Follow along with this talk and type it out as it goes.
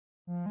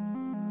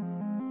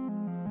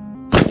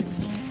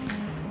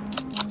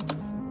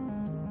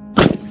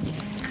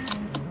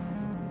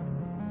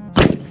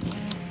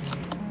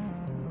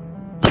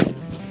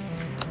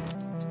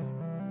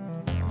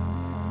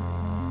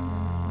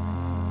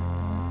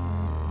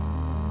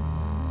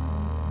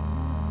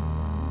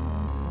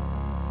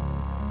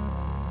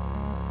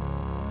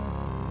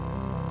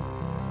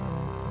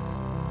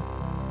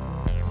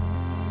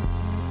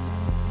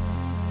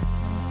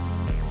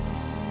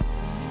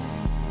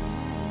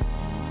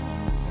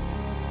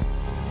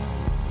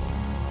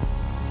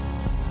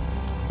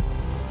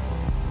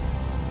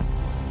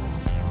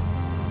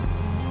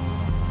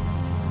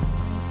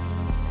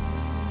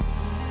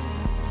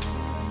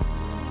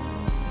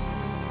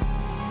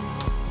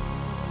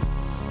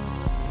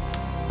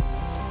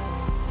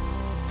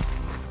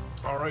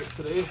Alright,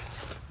 today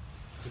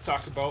we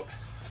talk about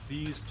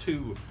these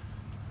two.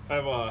 I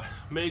have a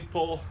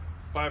Magpul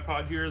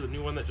bipod here, the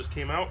new one that just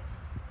came out,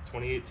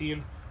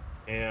 2018,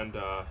 and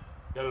got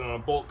it on a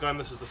bolt gun.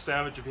 This is the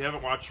Savage. If you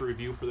haven't watched the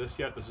review for this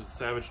yet, this is the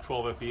Savage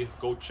 12FE.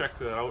 Go check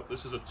that out.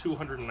 This is a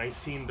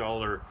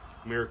 $219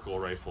 Miracle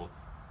rifle.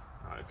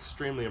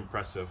 Extremely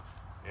impressive.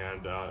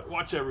 And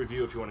watch that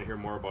review if you want to hear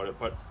more about it.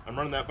 But I'm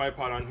running that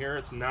bipod on here.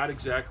 It's not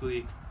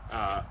exactly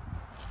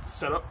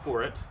set up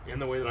for it in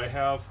the way that I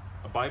have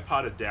a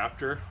bipod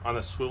adapter on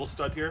the swivel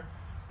stud here,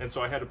 and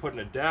so I had to put an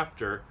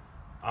adapter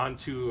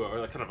onto,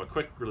 or kind of a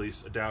quick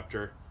release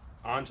adapter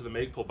onto the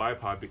Magpul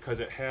bipod because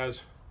it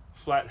has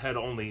flat head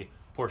only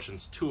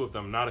portions, two of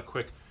them, not a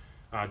quick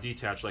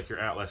detach like your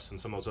Atlas and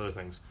some of those other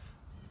things.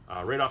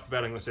 Right off the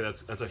bat, I'm going to say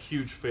that's a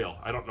huge fail.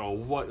 I don't know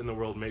what in the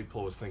world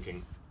Magpul was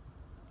thinking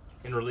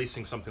in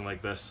releasing something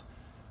like this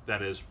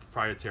that is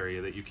proprietary,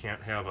 that you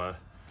can't have a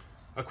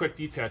quick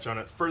detach on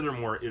it.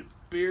 Furthermore, it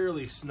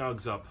barely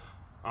snugs up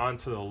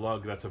onto the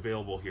lug that's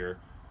available here.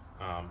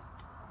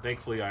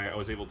 Thankfully, I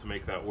was able to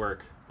make that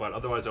work, but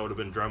otherwise I would have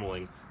been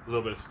dremeling a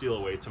little bit of steel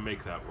away to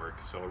make that work.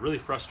 So really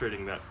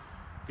frustrating that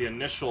the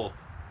initial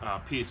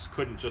piece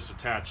couldn't just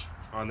attach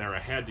on there. I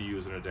had to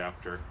use an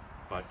adapter,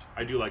 but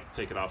I do like to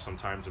take it off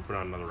sometimes and put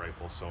on another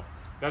rifle. So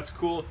that's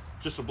cool.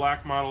 Just a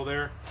black model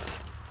there.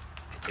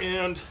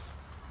 And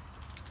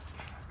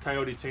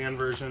Coyote Tan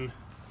version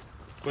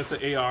with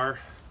the AR.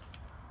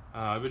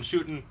 I've been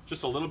shooting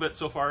just a little bit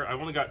so far. I've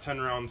only got 10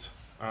 rounds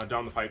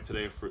down the pipe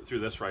today through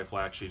this rifle,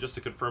 actually, just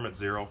to confirm it's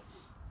zero.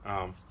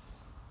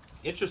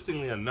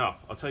 Interestingly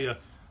enough, I'll tell you,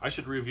 I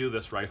should review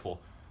this rifle.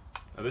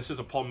 This is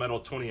a Palmetto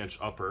 20-inch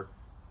upper,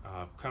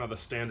 kind of the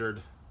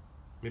standard,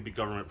 maybe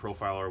government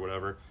profile or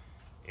whatever.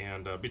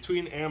 And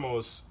between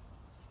ammos,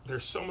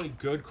 there's so many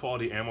good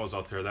quality ammos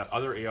out there that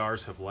other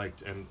ARs have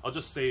liked. And I'll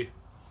just say,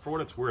 for what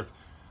it's worth,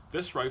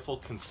 this rifle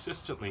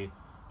consistently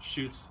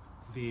shoots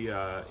the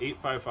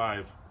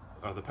 855,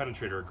 the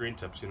penetrator, green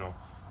tips, you know.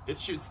 It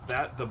shoots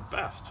that the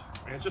best,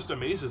 and it just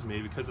amazes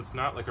me because it's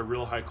not like a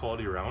real high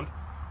quality round,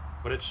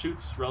 but it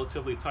shoots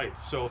relatively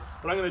tight. So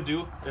what I'm going to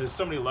do is,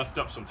 somebody left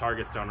up some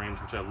targets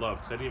downrange, which I love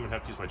because I didn't even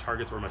have to use my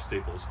targets or my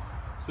staples.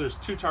 So there's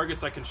two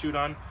targets I can shoot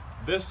on.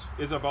 This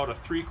is about a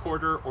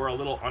 3/4 or a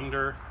little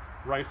under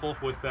rifle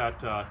with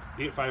that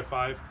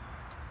 855.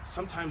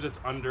 Sometimes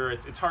it's under.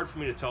 It's hard for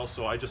me to tell,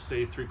 so I just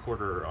say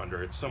 3/4 or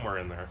under. It's somewhere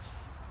in there.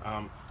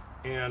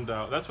 And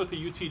that's with the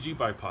UTG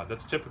bipod.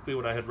 That's typically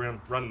what I had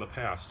run in the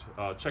past.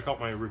 Check out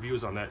my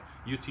reviews on that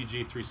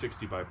UTG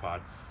 360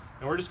 bipod.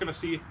 And we're just going to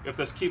see if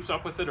this keeps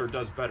up with it or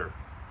does better.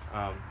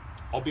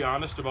 I'll be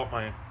honest about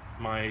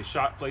my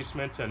shot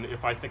placement and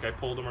if I think I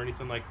pulled them or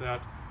anything like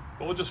that.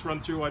 But we'll just run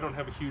through. I don't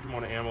have a huge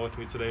amount of ammo with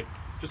me today.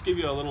 Just give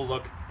you a little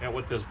look at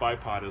what this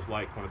bipod is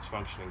like when it's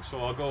functioning.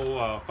 So I'll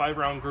go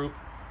 5-round group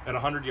at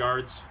 100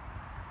 yards.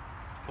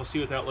 We'll see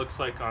what that looks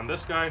like on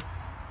this guy.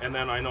 And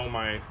then I know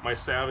my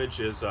Savage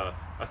is a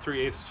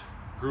 3/8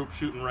 group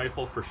shooting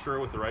rifle for sure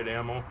with the right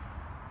ammo.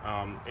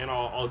 And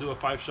I'll do a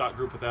 5-shot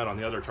group with that on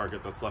the other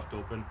target that's left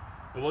open.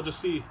 And we'll just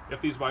see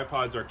if these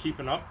bipods are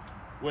keeping up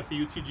with the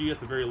UTG at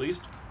the very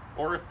least,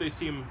 or if they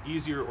seem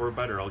easier or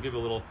better. I'll give a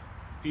little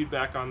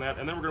feedback on that.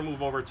 And then we're going to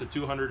move over to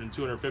 200 and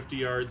 250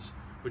 yards,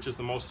 which is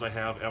the most I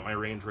have at my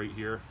range right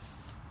here.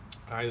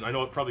 I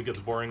know it probably gets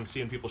boring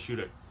seeing people shoot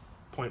at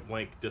point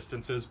blank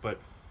distances, but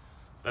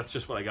that's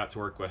just what I got to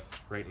work with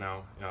right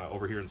now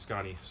over here in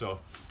Scotty. So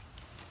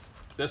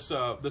this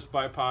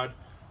bipod,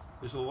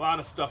 there's a lot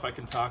of stuff I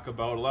can talk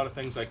about, a lot of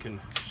things I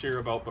can share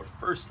about, but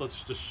first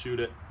let's just shoot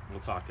it and we'll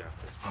talk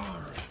after.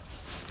 All right.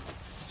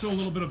 So a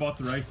little bit about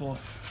the rifle.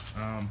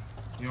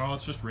 You know,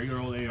 it's just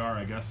regular old AR,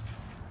 I guess.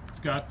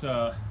 It's got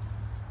a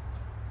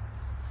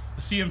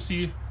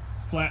CMC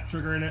flat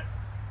trigger in it.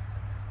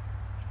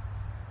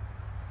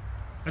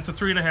 It's a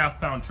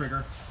 3.5-pound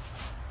trigger.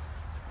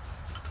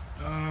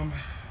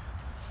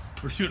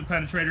 We're shooting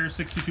penetrators,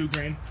 62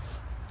 grain.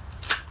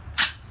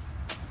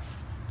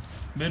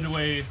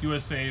 Midway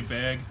USA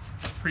bag,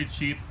 pretty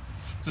cheap.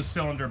 It's a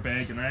cylinder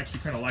bag, and I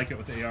actually kind of like it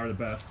with the AR the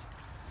best.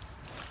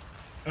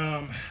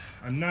 I'm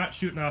not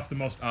shooting off the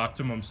most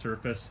optimum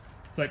surface.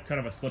 It's like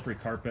kind of a slippery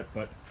carpet,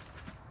 but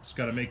just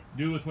got to make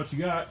do with what you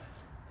got.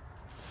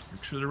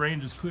 Make sure the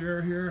range is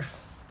clear here.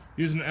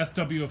 Using an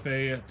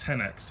SWFA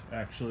 10X,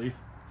 actually.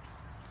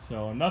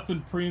 So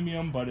nothing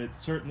premium, but it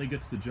certainly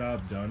gets the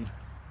job done.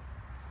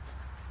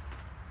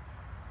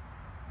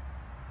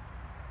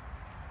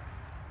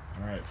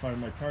 All right, find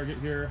my target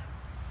here.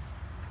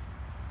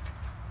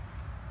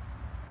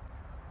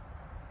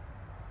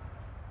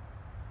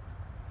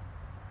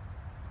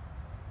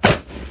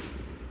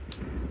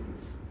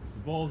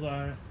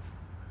 Bullseye.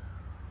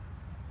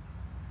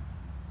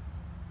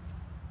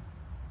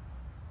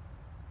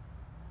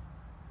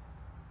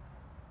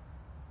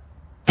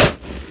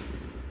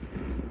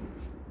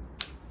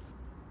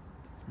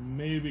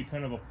 Maybe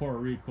kind of a poor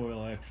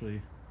recoil,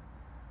 actually.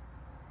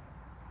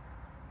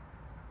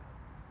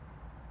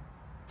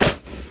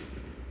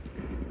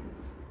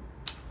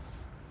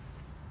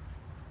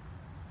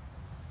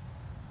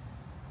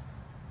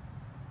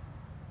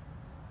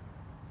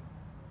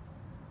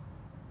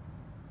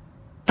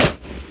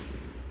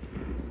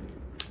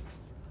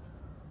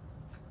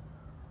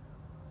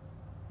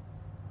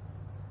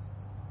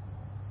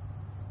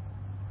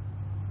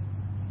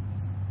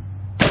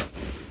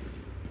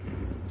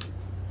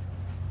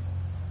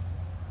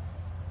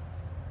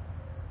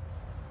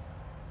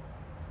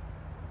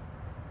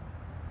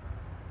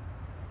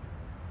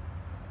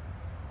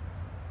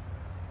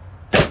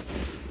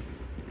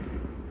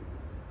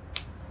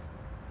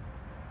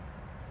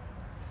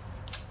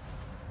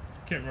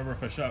 can't remember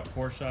if I shot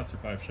 4 shots or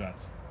 5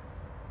 shots.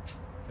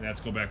 And I have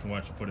to go back and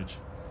watch the footage.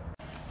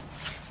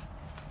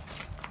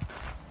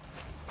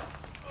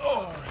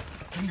 Oh,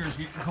 fingers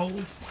getting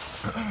cold.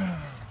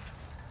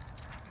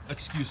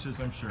 Excuses,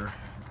 I'm sure.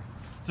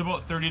 It's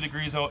about 30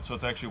 degrees out, so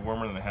it's actually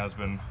warmer than it has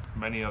been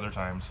many other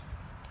times.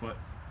 But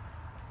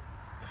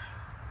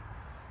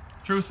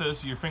truth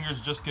is, your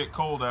fingers just get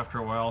cold after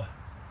a while,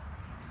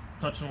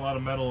 touching a lot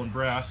of metal and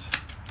brass,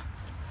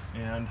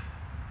 and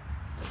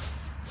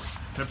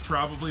that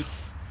probably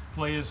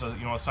plays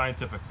a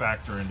scientific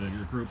factor into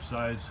your group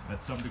size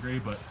at some degree.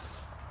 But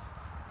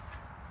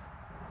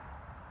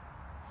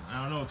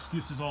I don't know,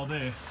 excuses all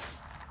day.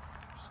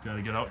 Just got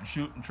to get out and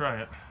shoot and try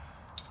it.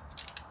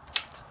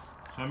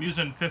 So I'm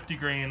using 50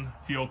 grain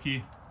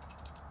Fiocchi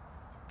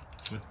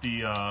with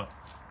the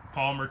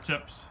Palmer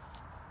tips.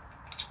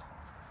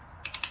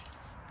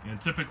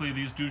 And typically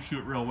these do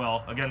shoot real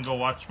well. Again, go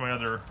watch my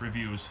other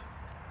reviews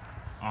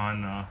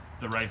on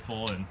the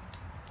rifle and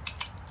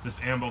this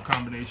ammo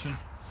combination.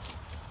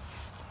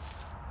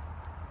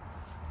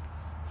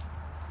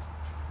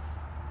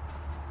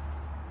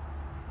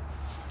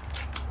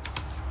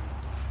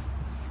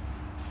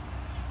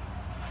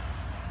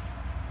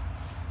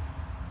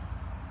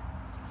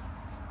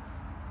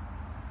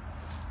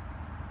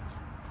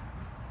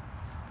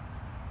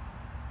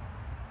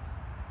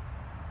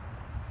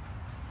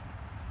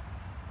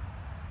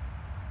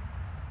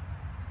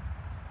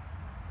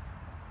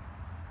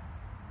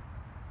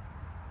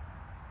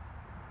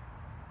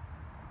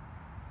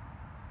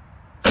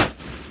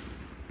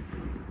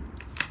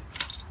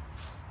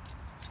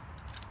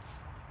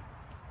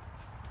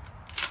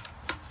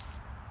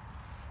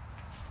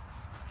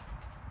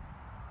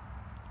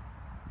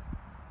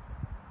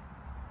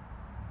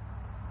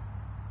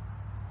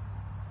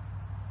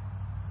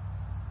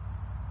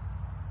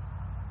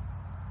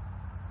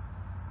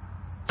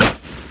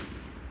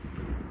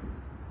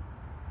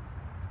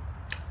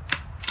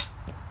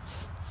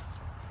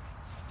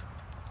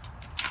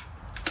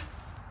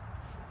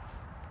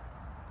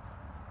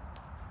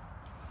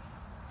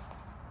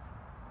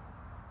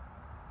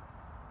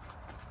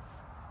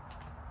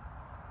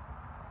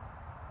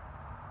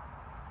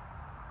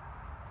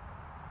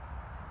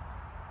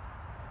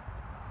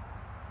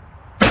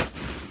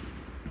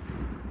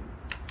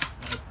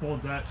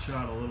 Pulled that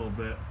shot a little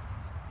bit.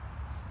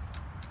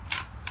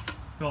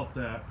 Felt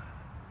that.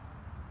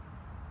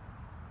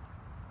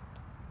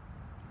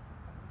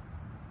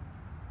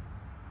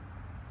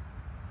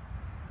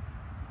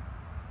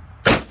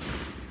 A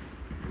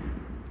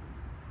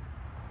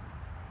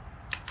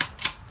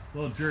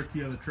little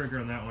jerky on the trigger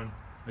on that one.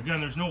 Again,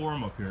 there's no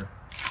warm up here.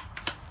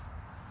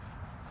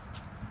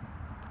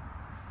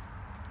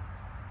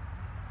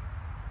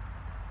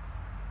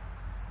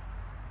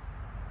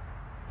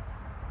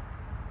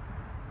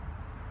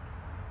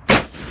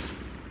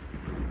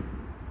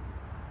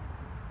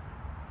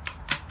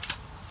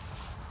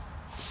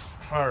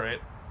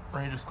 Alright,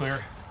 range is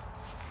clear.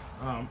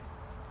 I'm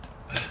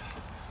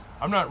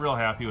not real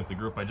happy with the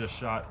group I just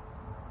shot,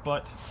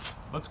 but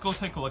let's go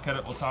take a look at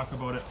it. We'll talk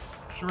about it.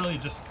 There's really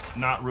just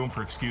not room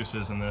for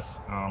excuses in this.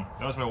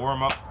 That was my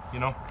warm-up,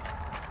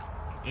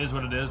 It is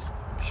what it is.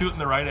 Shooting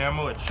the right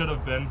ammo, it should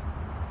have been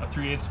a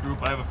 3/8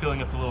 group. I have a feeling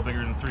it's a little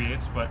bigger than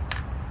 3/8, but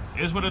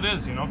it is what it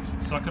is,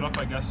 Suck it up,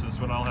 I guess, is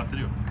what I'll have to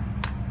do.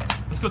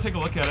 Let's go take a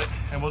look at it,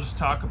 and we'll just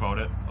talk about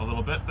it a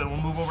little bit. Then we'll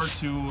move over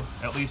to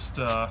at least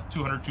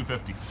 200,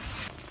 250.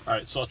 All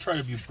right, so I'll try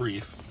to be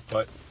brief,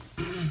 but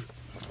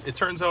it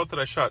turns out that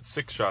I shot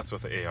 6 shots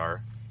with the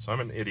AR, so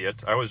I'm an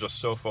idiot. I was just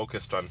so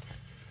focused on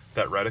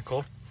that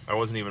reticle, I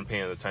wasn't even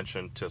paying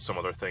attention to some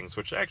other things,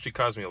 which actually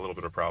caused me a little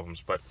bit of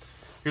problems. But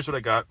here's what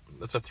I got.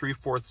 It's a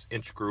 3/4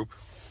 inch group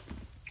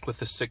with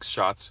the 6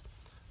 shots.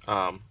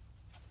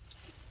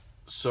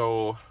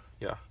 So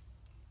yeah,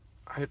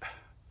 I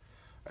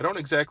don't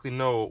exactly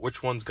know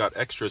which ones got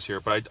extras here,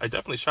 but I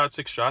definitely shot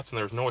 6 shots and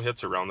there was no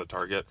hits around the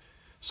target.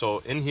 So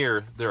in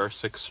here, there are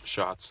 6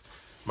 shots.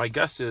 My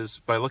guess is,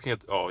 by looking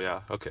at, oh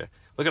yeah, okay.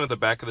 Looking at the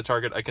back of the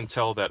target, I can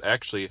tell that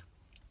actually,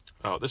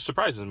 this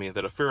surprises me,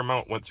 that a fair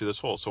amount went through this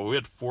hole. So we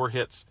had 4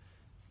 hits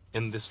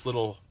in this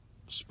little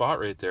spot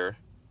right there,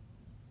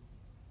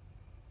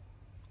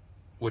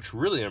 which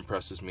really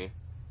impresses me,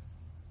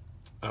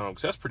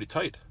 because that's pretty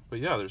tight. But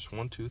yeah, there's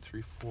 1, 2,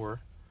 3,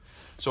 4.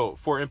 So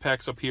 4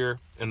 impacts up here,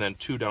 and then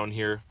 2 down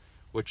here,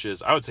 which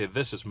is, I would say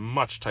this is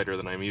much tighter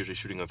than I'm usually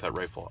shooting with that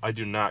rifle. I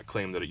do not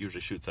claim that it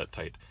usually shoots that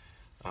tight.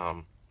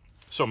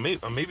 So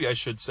maybe I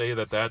should say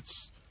that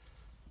that's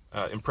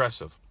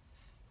impressive,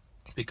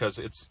 because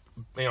it's,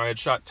 I had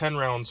shot 10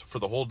 rounds for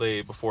the whole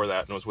day before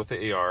that, and it was with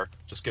the AR,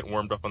 just getting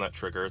warmed up on that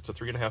trigger. It's a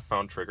 3.5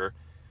 pound trigger,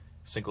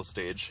 single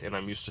stage, and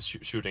I'm used to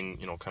shooting,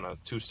 kind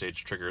of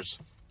 2-stage triggers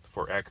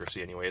for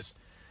accuracy anyways.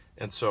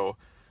 And so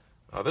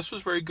this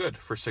was very good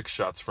for 6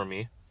 shots for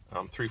me,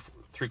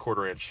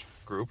 3/4 inch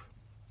group.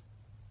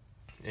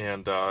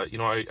 And,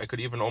 I could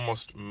even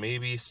almost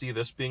maybe see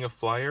this being a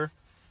flyer,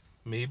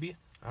 maybe,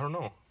 I don't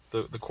know.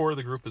 The core of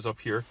the group is up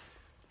here.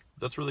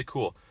 That's really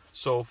cool.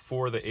 So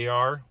for the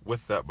AR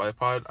with that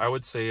bipod, I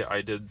would say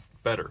I did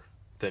better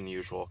than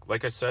usual.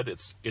 Like I said,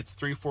 it's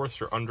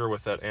 3/4 or under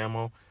with that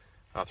ammo,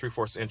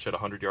 3/4 inch at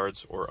 100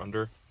 yards or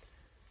under.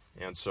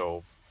 And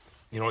so,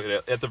 you know,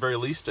 at the very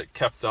least, it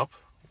kept up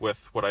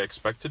with what I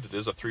expected. It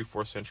is a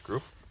 3/4 inch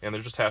group, and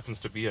there just happens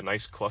to be a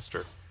nice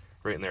cluster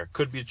right in there.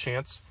 Could be a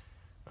chance,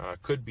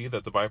 could be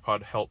that the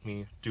bipod helped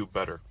me do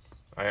better.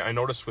 I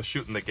noticed with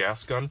shooting the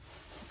gas gun,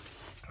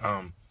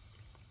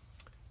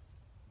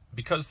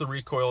 because the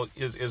recoil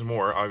is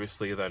more,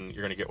 obviously, than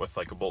you're going to get with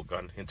like a bolt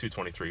gun in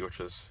 223, which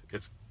is,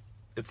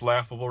 it's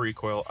laughable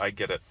recoil, I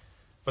get it.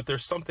 But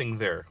there's something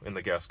there in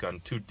the gas gun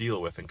to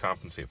deal with and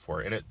compensate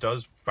for, and it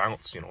does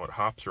bounce, you know, it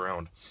hops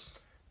around.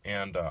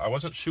 And I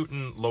wasn't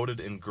shooting loaded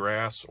in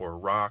grass or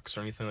rocks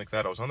or anything like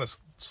that. I was on this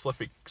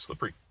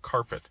slippery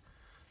carpet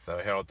that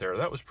I had out there.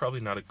 That was probably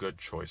not a good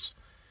choice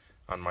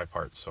on my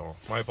part, so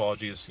my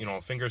apologies. You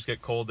know, fingers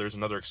get cold, there's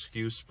another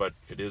excuse, but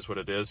it is what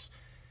it is.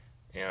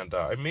 And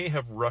I may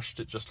have rushed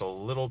it just a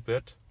little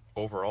bit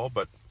overall,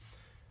 but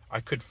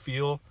I could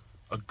feel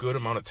a good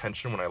amount of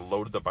tension when I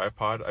loaded the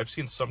bipod. I've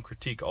seen some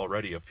critique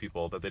already of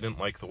people that they didn't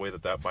like the way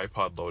that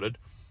bipod loaded,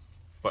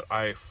 but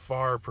I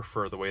far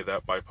prefer the way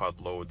that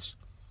bipod loads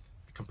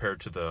compared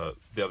to the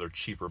other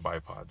cheaper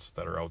bipods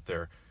that are out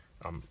there,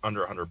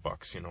 under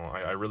 $100. You know,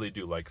 I really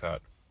do like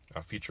that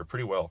feature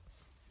pretty well.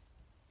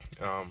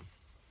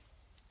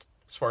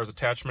 As far as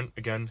attachment,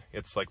 again,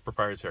 it's like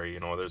proprietary. You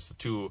know, there's the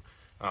two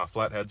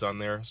flatheads on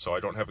there, so I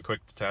don't have a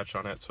quick detach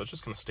on it, so it's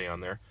just going to stay on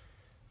there.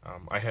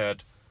 I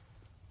had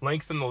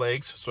length in the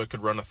legs, so I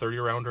could run a 30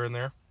 rounder in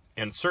there,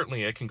 and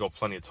certainly it can go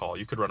plenty tall.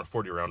 You could run a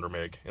 40 rounder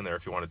mag in there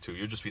if you wanted to.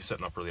 You'd just be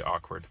sitting up really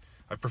awkward.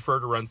 I prefer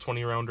to run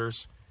 20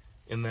 rounders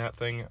in that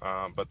thing,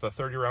 but the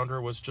 30 rounder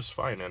was just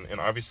fine,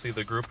 and obviously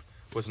the group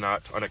was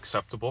not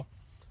unacceptable.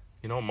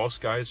 You know, most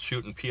guys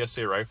shooting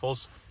PSA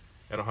rifles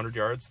at 100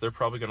 yards, they're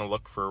probably going to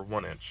look for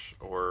 1 inch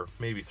or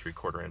maybe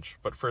 3/4 inch,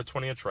 but for a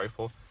 20-inch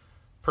rifle,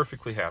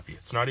 perfectly happy.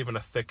 It's not even a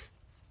thick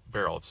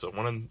barrel. It's a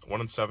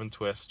 1-in-7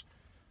 twist,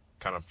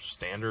 kind of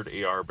standard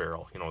AR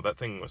barrel. You know, that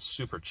thing was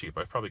super cheap.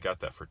 I probably got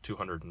that for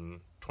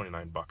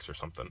 $229 or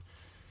something.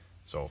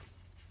 So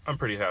I'm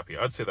pretty happy.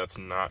 I'd say that's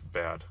not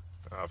bad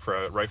for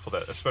a rifle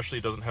that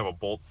especially doesn't have a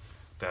bolt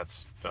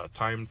that's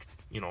timed,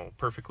 you know,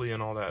 perfectly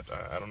and all that.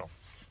 I don't know.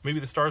 Maybe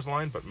the stars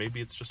align, but maybe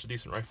it's just a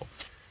decent rifle.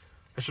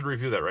 I should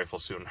review that rifle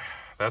soon.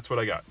 That's what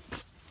I got.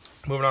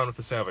 Moving on with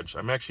the Savage.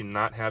 I'm actually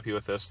not happy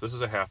with this. This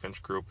is a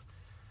 1/2-inch group.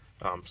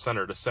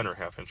 Center to center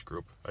 1/2-inch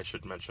group, I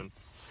should mention.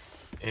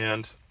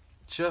 And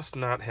just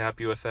not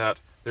happy with that.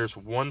 There's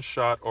one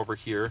shot over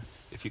here,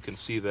 if you can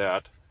see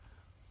that.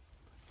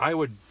 I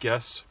would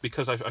guess,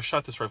 because I've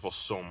shot this rifle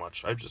so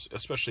much,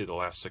 especially the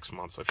last 6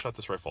 months, I've shot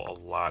this rifle a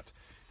lot,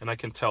 and I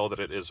can tell that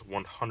it is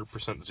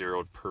 100%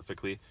 zeroed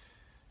perfectly.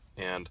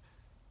 And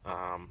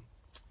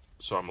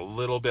so I'm a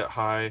little bit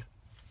high.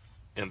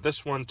 And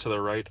this one to the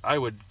right, I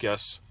would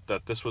guess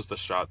that this was the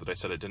shot that I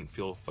said I didn't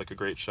feel like a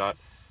great shot.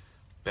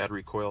 Bad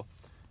recoil.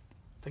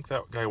 I think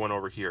that guy went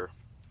over here.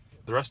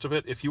 The rest of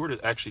it, if you were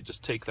to actually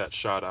just take that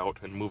shot out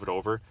and move it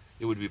over,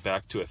 it would be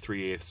back to a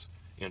 3/8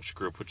 inch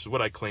group, which is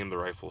what I claim the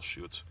rifle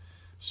shoots.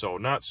 So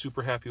not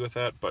super happy with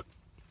that, but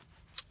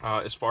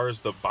as far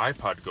as the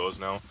bipod goes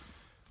now,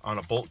 on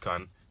a bolt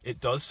gun, it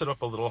does sit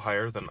up a little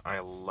higher than I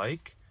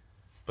like,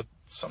 but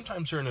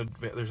sometimes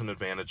there's an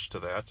advantage to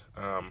that,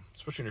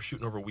 especially when you're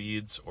shooting over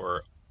weeds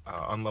or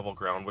unlevel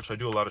ground, which I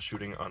do a lot of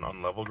shooting on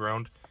unlevel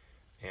ground,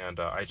 and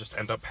I just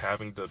end up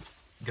having to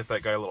get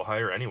that guy a little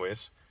higher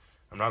anyways.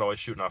 I'm not always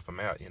shooting off a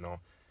mat, you know,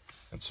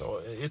 and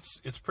so it's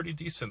pretty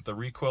decent. The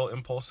recoil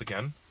impulse,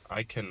 again,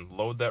 I can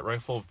load that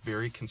rifle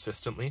very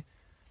consistently.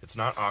 It's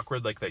not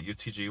awkward like that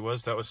UTG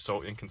was. That was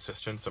so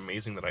inconsistent. It's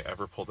amazing that I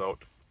ever pulled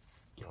out,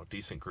 you know,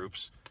 decent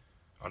groups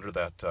under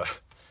that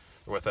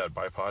with that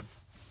bipod.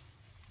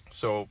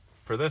 So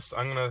for this,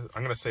 I'm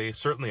gonna say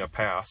certainly a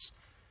pass,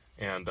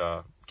 and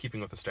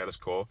keeping with the status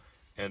quo.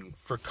 And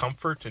for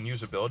comfort and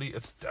usability,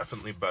 it's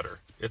definitely better.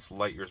 It's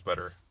light years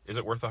better. Is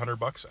it worth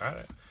 $100?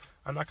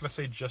 I'm not gonna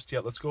say just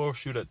yet. Let's go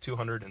shoot at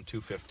 200 and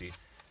 250,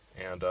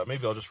 and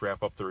maybe I'll just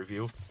wrap up the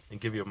review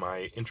and give you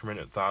my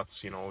intermittent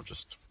thoughts. You know,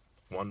 just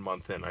 1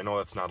 month in. I know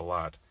that's not a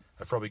lot.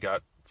 I've probably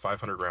got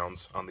 500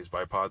 rounds on these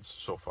bipods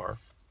so far,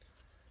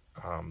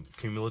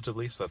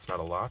 cumulatively, so that's not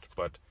a lot,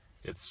 but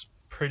it's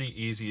pretty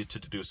easy to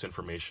deduce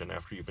information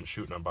after you've been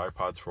shooting on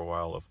bipods for a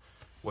while of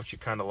what you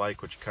kind of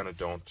like, what you kind of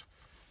don't.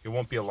 It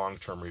won't be a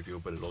long-term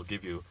review, but it'll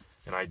give you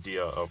an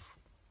idea of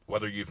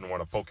whether you even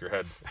want to poke your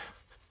head,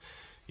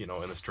 you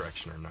know, in this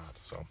direction or not.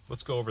 So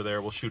let's go over there.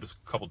 We'll shoot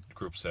a couple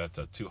groups at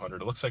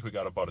 200. It looks like we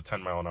got about a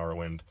 10-mile-an-hour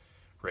wind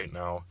right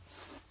now.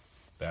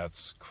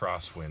 That's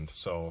crosswind,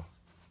 so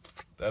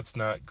that's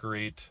not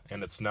great,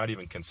 and it's not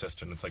even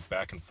consistent. It's like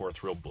back and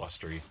forth, real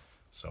blustery.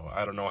 So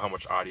I don't know how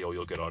much audio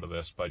you'll get out of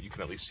this, but you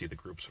can at least see the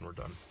groups when we're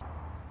done.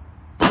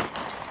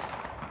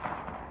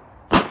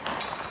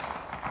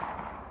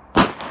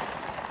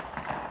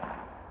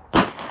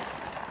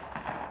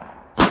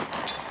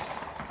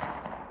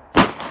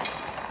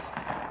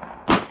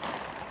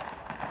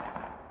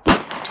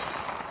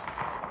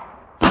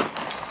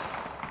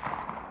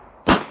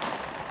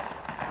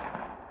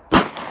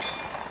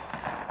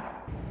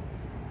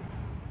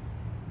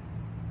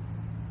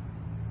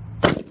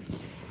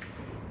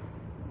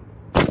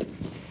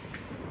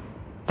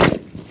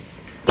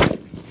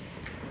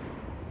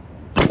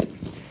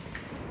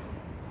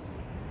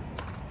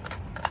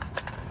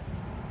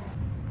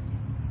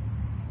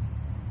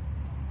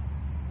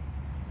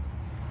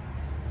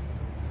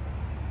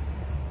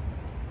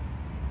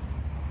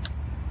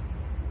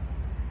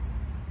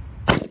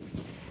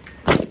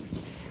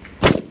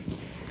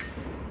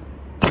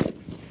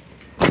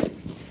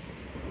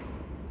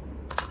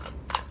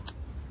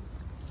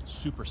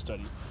 super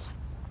steady.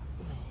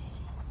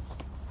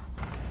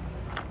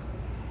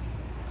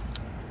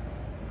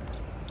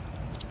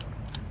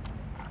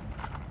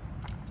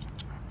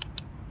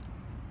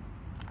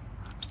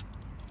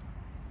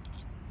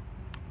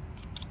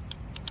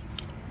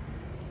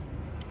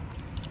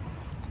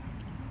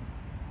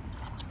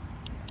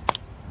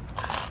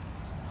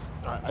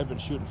 All right, I've been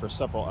shooting for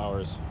several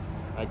hours.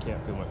 I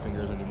can't feel my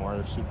fingers anymore.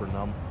 They're super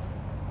numb.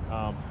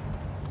 The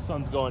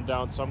sun's going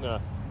down, so I'm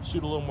gonna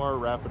shoot a little more,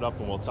 wrap it up,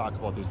 and we'll talk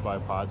about these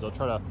bipods. I'll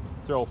try to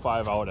throw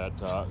 5 out at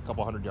a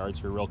couple hundred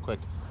yards here real quick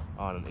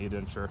on an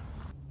 8-incher.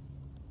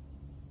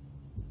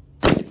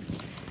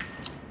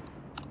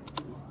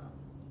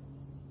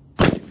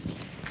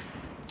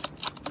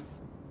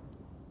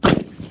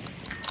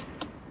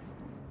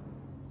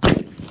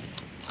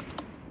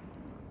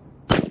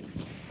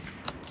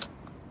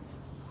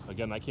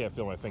 Again, I can't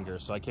feel my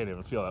fingers, so I can't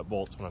even feel that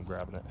bolt when I'm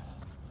grabbing it.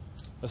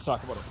 Let's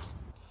talk about it.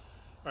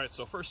 All right,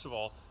 so first of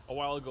all, a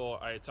while ago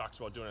I had talked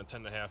about doing a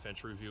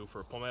 10.5-inch review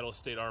for a Palmetto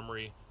State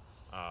Armory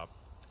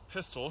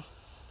pistol,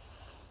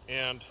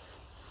 and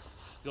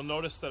you'll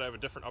notice that I have a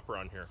different upper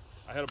on here.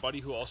 I had a buddy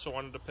who also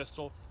wanted a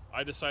pistol.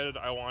 I decided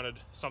I wanted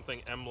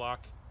something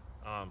M-lock.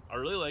 I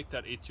really like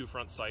that 8.2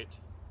 front sight,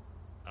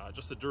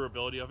 just the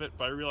durability of it,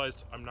 but I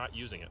realized I'm not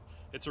using it.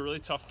 It's a really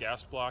tough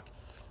gas block,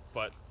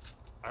 but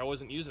I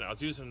wasn't using it. I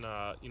was using,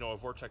 you know, a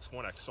Vortex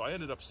 1X. So I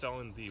ended up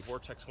selling the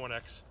Vortex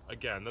 1X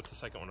again. That's the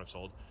second one I've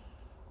sold,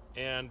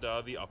 and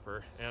the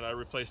upper. And I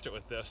replaced it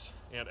with this.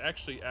 And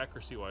actually,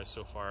 accuracy-wise,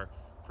 so far,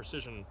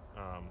 precision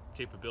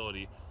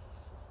capability,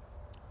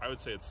 I would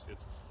say it's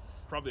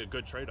probably a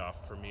good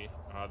trade-off for me.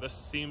 This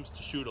seems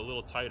to shoot a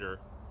little tighter,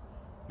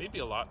 maybe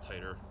a lot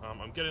tighter.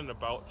 I'm getting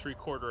about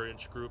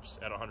 3/4-inch groups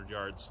at 100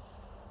 yards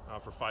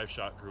for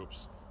 5-shot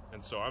groups.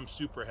 And so I'm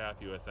super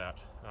happy with that.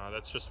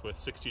 That's just with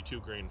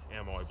 62 grain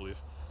ammo, I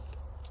believe.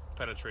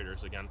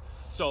 Penetrators again.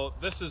 So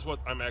this is what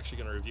I'm actually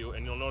going to review,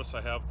 and you'll notice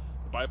I have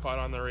the bipod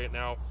on there right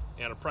now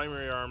and a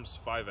primary arms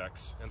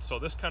 5X. And so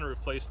this kind of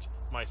replaced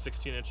my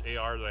 16-inch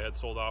AR that I had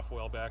sold off a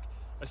while back.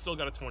 I still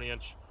got a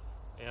 20-inch,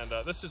 and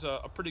this is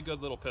a pretty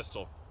good little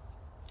pistol.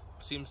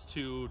 Seems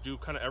to do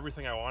kind of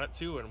everything I want it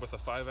to, and with a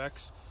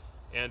 5X.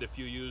 And if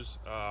you use,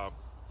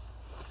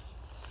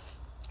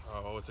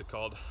 what's it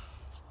called?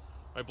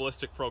 My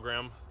ballistic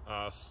program,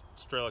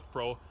 Strelic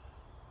Pro.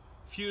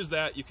 If you use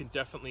that, you can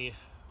definitely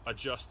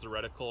adjust the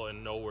reticle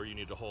and know where you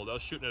need to hold. I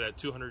was shooting it at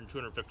 200 and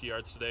 250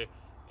 yards today,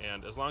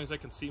 and as long as I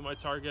can see my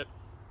target,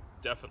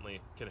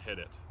 definitely can hit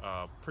it.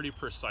 Pretty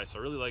precise. I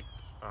really like,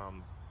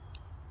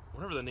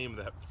 whatever the name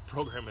of that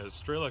program is,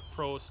 Strelic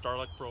Pro,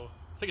 Starlight Pro.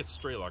 I think it's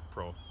Strelic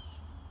Pro.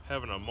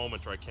 Having a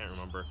moment where I can't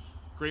remember.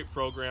 Great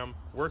program.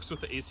 Works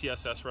with the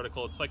ACSS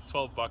reticle. It's like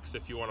 12 bucks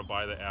if you want to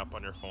buy the app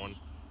on your phone.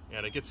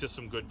 And it gets you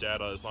some good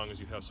data as long as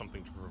you have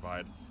something to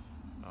provide.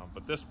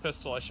 But this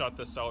pistol, I shot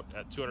this out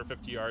at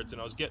 250 yards,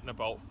 and I was getting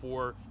about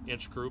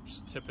 4-inch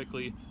groups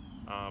typically.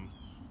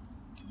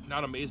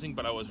 Not amazing,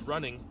 but I was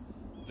running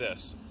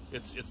this.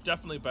 It's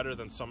definitely better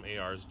than some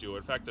ARs do.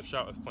 In fact, I've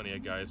shot with plenty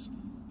of guys,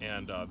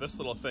 and this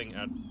little thing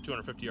at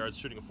 250 yards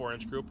shooting a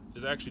 4-inch group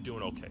is actually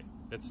doing okay.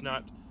 It's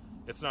not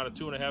a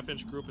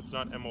 2.5-inch group, it's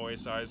not MOA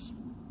size,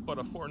 but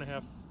a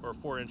 4.5 or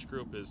 4-inch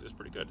group is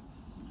pretty good.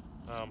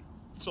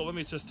 So let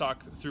me just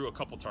talk through a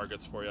couple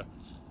targets for you.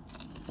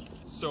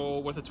 So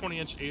with a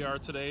 20-inch AR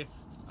today,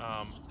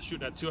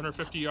 shooting at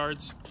 250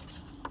 yards,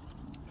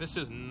 this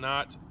is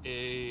not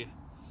a,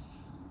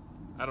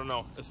 I don't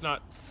know, it's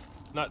not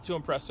too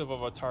impressive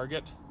of a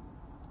target.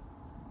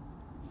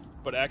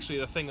 But actually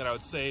the thing that I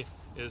would say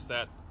is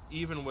that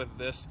even with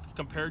this,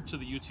 compared to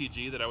the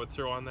UTG that I would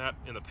throw on that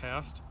in the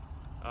past,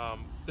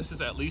 this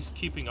is at least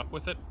keeping up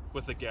with it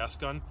with the gas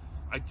gun.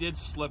 I did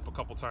slip a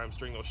couple times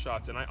during those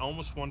shots, and I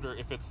almost wonder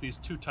if it's these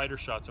 2 tighter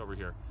shots over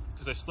here,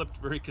 because I slipped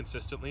very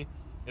consistently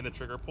in the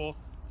trigger pull.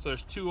 So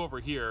there's 2 over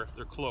here,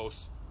 they're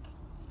close,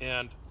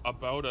 and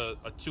about a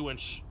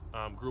 2-inch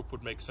group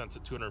would make sense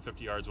at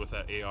 250 yards with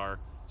that AR.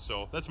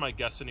 So that's my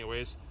guess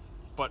anyways,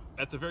 but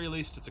at the very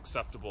least it's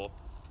acceptable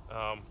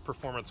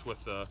performance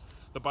with the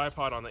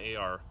bipod on the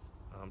AR.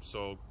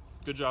 So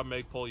good job,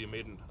 Magpul, you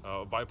made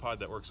a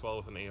bipod that works well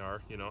with an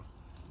AR, you know.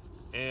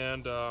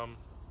 And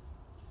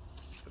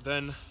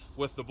then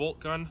with the bolt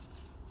gun,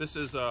 this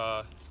is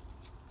I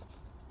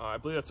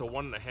believe that's a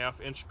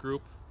 1.5-inch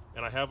group,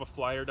 and I have a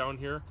flyer down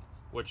here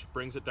which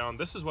brings it down.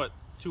 This is what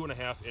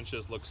 2.5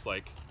 inches looks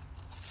like.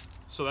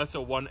 So that's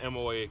a 1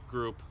 MOA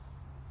group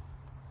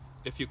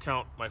if you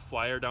count my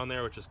flyer down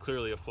there, which is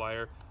clearly a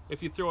flyer.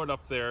 If you throw it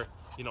up there,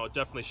 you know,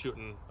 definitely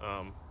shooting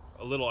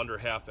a little under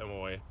half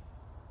MOA.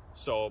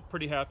 So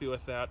pretty happy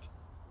with that.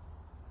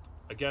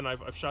 Again,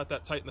 I've shot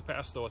that tight in the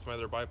past though with my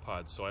other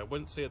bipods, so I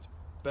wouldn't say it's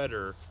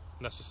better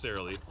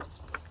necessarily.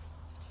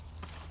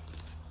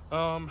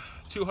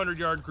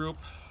 200-yard group.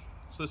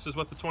 So this is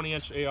with the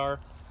 20-inch AR,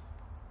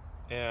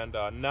 and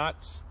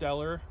not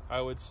stellar.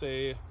 I would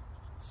say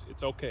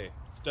it's okay.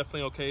 It's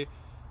definitely okay.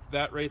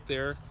 That right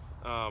there,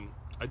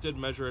 I did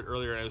measure it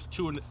earlier, and it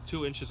was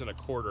 2 inches and a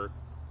quarter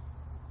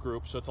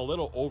group, so it's a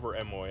little over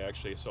MOA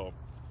actually. So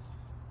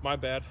my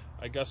bad,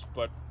 I guess,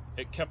 but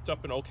it kept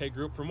up an okay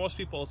group. For most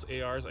people, it's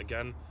ARs.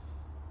 Again,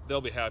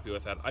 they'll be happy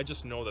with that. I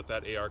just know that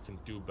that AR can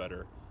do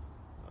better.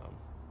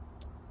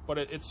 But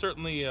it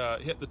certainly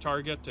hit the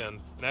target, and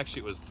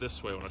actually it was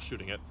this way when I was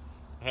shooting it.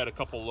 I had a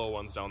couple low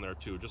ones down there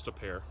too, just a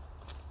pair.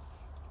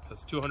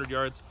 That's 200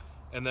 yards.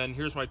 And then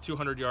here's my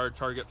 200-yard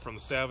target from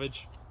the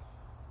Savage.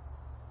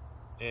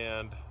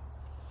 And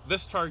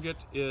this target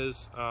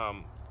is,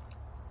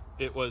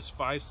 it was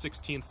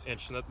 5/16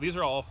 inch. And these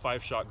are all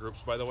 5-shot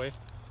groups, by the way.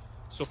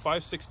 So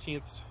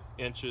 5/16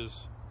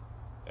 inches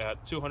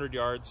at 200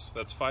 yards,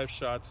 that's 5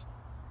 shots.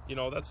 You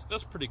know,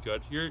 that's pretty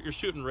good. You're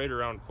shooting right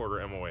around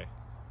quarter MOA,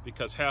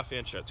 because half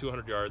inch at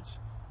 200 yards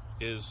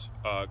is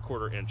a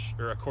quarter inch,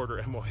 or a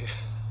quarter MOA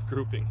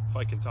grouping, if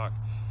I can talk.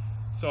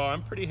 So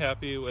I'm pretty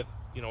happy with,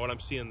 you know, what I'm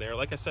seeing there.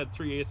 Like I said,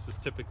 3/8 is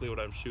typically what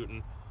I'm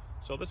shooting.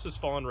 So this is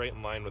falling right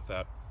in line with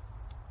that.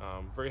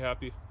 Very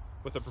happy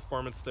with the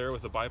performance there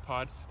with the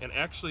bipod. And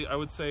actually, I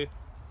would say,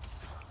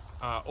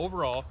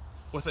 overall,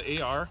 with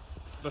the AR,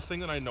 the thing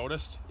that I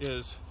noticed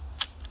is,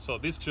 so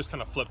these just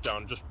kind of flip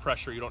down, just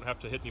pressure. You don't have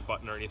to hit any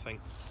button or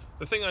anything.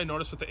 The thing I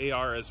noticed with the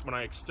AR is when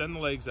I extend the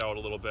legs out a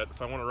little bit,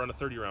 if I want to run a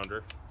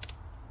 30-rounder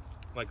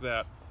like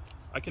that,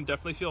 I can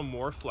definitely feel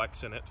more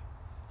flex in it.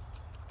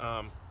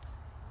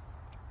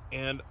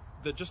 And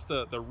just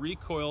the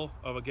recoil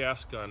of a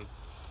gas gun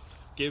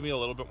gave me a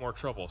little bit more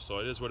trouble. So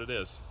it is what it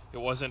is. It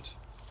wasn't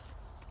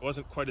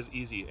quite as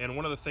easy. And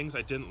one of the things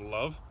I didn't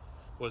love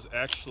was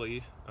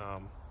actually,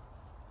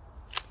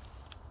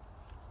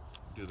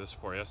 do this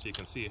for you so you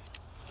can see.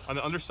 On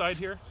the underside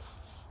here,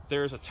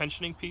 there's a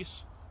tensioning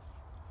piece,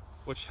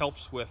 which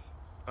helps with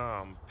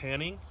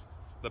panning,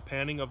 the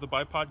panning of the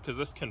bipod, because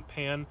this can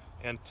pan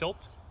and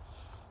tilt.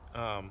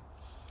 And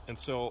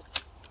so,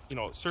 you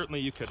know, certainly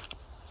you could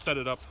set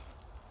it up,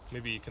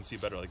 maybe you can see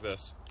better like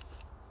this.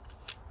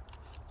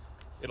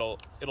 It'll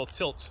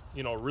tilt,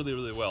 you know, really,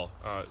 really well.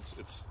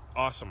 It's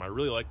awesome. I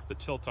really like the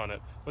tilt on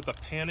it, but the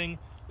panning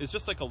is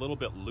just like a little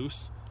bit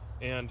loose,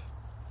 and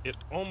it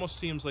almost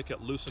seems like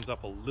it loosens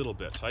up a little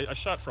bit. I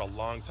shot for a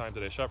long time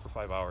today. I shot for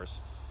 5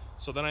 hours.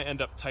 So then I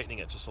end up tightening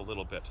it just a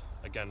little bit.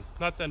 Again,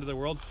 not the end of the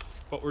world,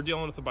 but we're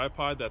dealing with a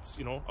bipod that's,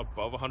 you know,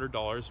 above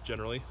 $100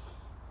 generally.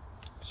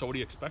 So what do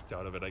you expect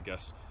out of it, I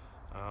guess?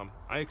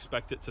 I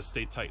expect it to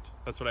stay tight.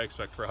 That's what I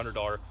expect for a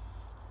 $100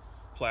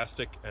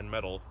 plastic and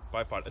metal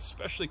bipod,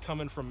 especially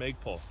coming from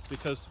Magpul,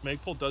 because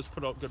Magpul does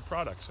put out good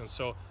products. And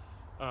so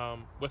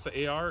with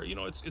the AR, you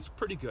know, it's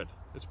pretty good.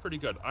 It's pretty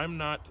good. I'm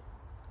not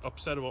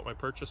upset about my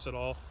purchase at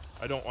all.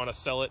 I don't want to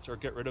sell it or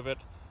get rid of it.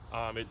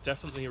 It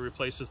definitely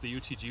replaces the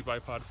UTG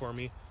bipod for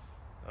me.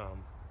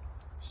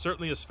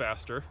 Certainly is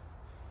faster.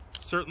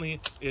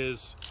 Certainly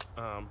is,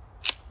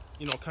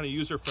 you know, kind of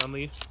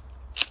user-friendly.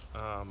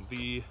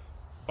 The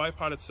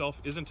bipod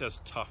itself isn't as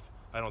tough,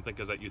 I don't think,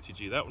 as that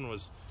UTG. That one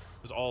was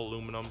all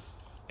aluminum,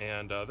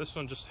 and this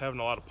one just having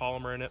a lot of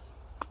polymer in it.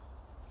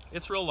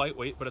 It's real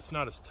lightweight, but it's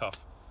not as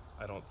tough,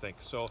 I don't think.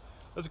 So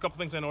there's a couple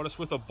things I noticed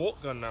with a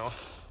bolt gun now.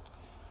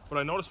 What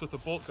I noticed with the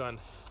bolt gun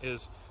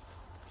is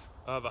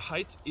the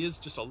height is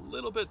just a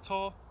little bit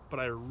tall, but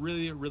I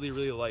really, really,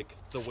 really like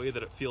the way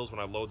that it feels when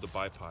I load the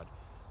bipod.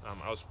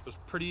 I was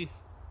pretty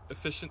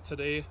efficient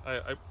today.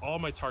 All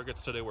my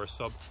targets today were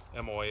sub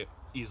MOA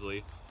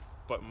easily,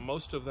 but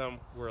most of them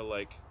were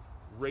like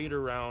right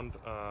around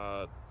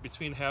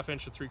between ½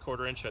 inch and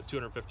 3/4 inch at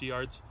 250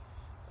 yards.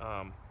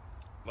 I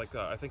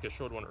think I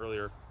showed one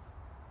earlier,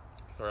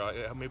 or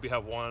I maybe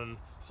have one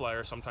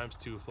flyer, sometimes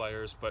 2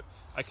 flyers, but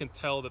I can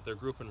tell that they're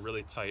grouping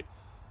really tight.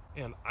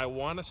 And I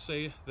want to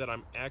say that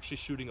I'm actually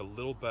shooting a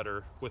little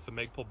better with the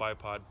Magpul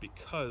bipod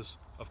because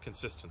of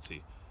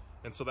consistency.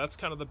 And so that's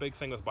kind of the big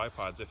thing with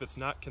bipods. If it's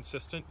not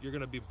consistent, you're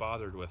going to be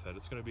bothered with it.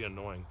 It's going to be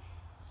annoying.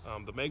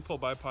 The Magpul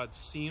bipod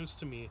seems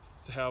to me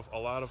to have a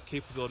lot of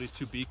capability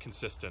to be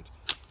consistent.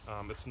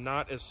 It's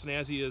not as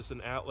snazzy as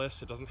an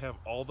Atlas. It doesn't have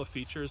all the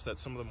features that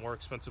some of the more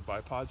expensive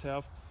bipods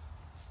have.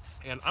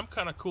 And I'm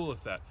kind of cool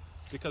with that,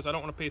 because I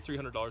don't want to pay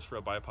 $300 for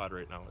a bipod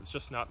right now. It's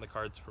just not in the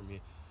cards for me.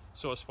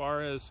 So as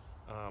far as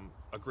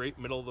a great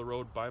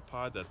middle-of-the-road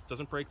bipod that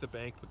doesn't break the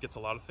bank but gets a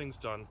lot of things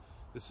done,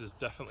 this is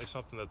definitely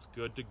something that's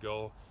good to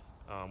go.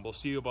 We'll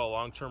see about a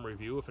long-term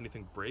review. If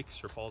anything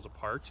breaks or falls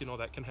apart, you know,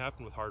 that can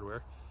happen with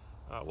hardware.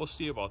 We'll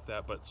see about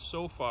that. But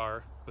so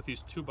far, with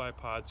these 2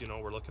 bipods, you know,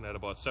 we're looking at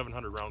about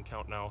 700 round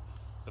count now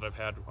that I've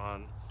had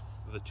on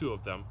the 2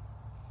 of them.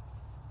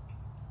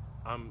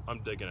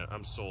 I'm digging it.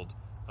 I'm sold.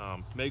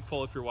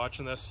 Magpul, if you're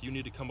watching this, you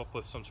need to come up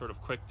with some sort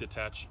of quick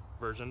detach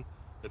version.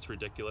 It's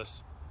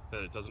ridiculous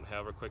that it doesn't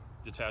have a quick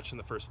detach in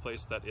the first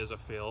place. That is a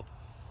fail.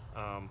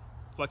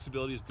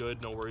 Flexibility is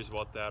good, no worries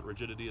about that.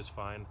 Rigidity is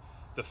fine.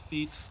 The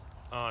feet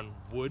on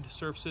wood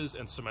surfaces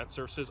and cement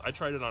surfaces, I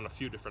tried it on a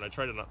few different. I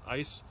tried it on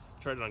ice,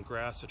 tried it on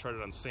grass, I tried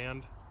it on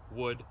sand,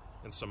 wood,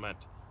 and cement,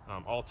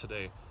 all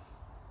today.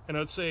 And I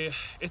would say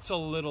it's a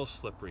little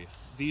slippery.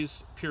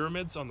 These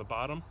pyramids on the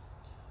bottom,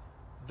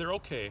 they're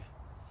okay.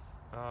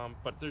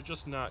 But they're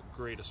just not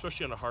great,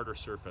 especially on a harder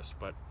surface.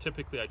 But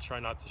typically I try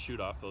not to shoot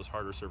off those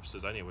harder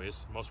surfaces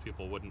anyways. Most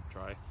people wouldn't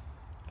try.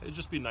 It'd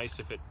just be nice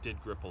if it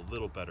did grip a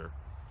little better.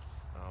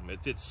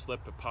 It did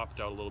slip, it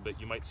popped out a little bit.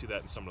 You might see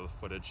that in some of the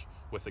footage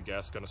with the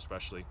gas gun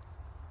especially.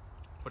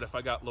 But if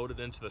I got loaded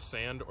into the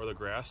sand or the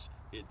grass,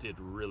 it did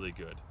really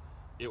good.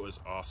 It was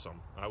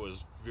awesome. I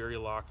was very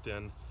locked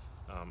in.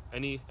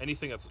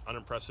 Anything that's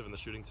unimpressive in the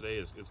shooting today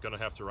is going to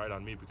have to ride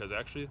on me, because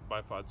actually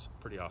Bipod's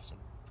pretty awesome.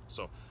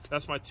 So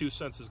that's my 2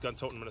 cents as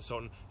gun-toting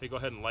Minnesotan. Hey, go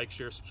ahead and like,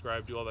 share,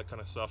 subscribe, do all that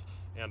kind of stuff.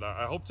 And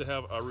I hope to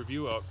have a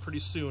review out pretty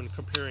soon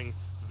comparing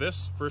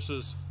this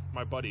versus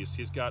my buddy's.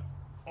 He's got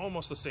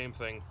almost the same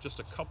thing, just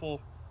a couple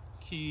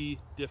key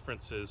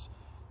differences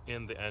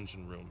in the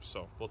engine room.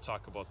 So we'll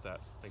talk about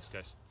that. Thanks,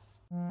 guys.